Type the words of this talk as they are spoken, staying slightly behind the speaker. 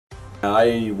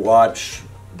I watch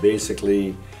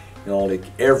basically, like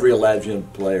every Latvian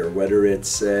player, whether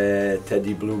it's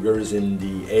Teddy Blugers in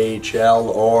the AHL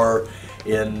or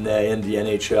in the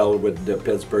NHL with the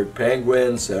Pittsburgh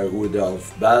Penguins,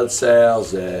 Rudolf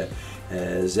Balcers,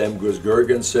 Zemgus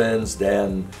Girgensons.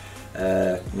 Then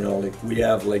like we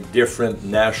have like different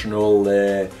national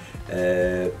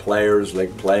players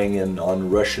like playing on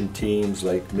Russian teams,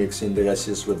 like mixing the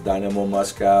races with Dynamo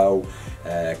Moscow,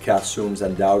 Kasums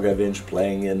and Daugavins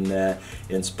playing in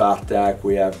Spartak.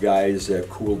 We have guys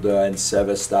Kulda and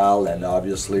Sevestal, and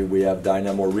obviously we have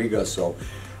Dynamo Riga. So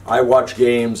I watch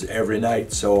games every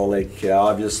night. So like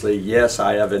obviously, yes,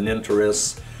 I have an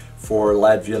interest for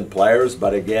Latvian players,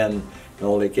 but again,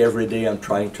 like every day I'm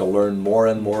trying to learn more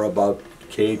and more about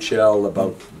KHL,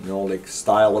 about like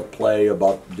style of play,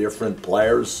 about different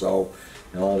players. So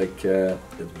like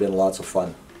it's been lots of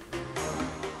fun.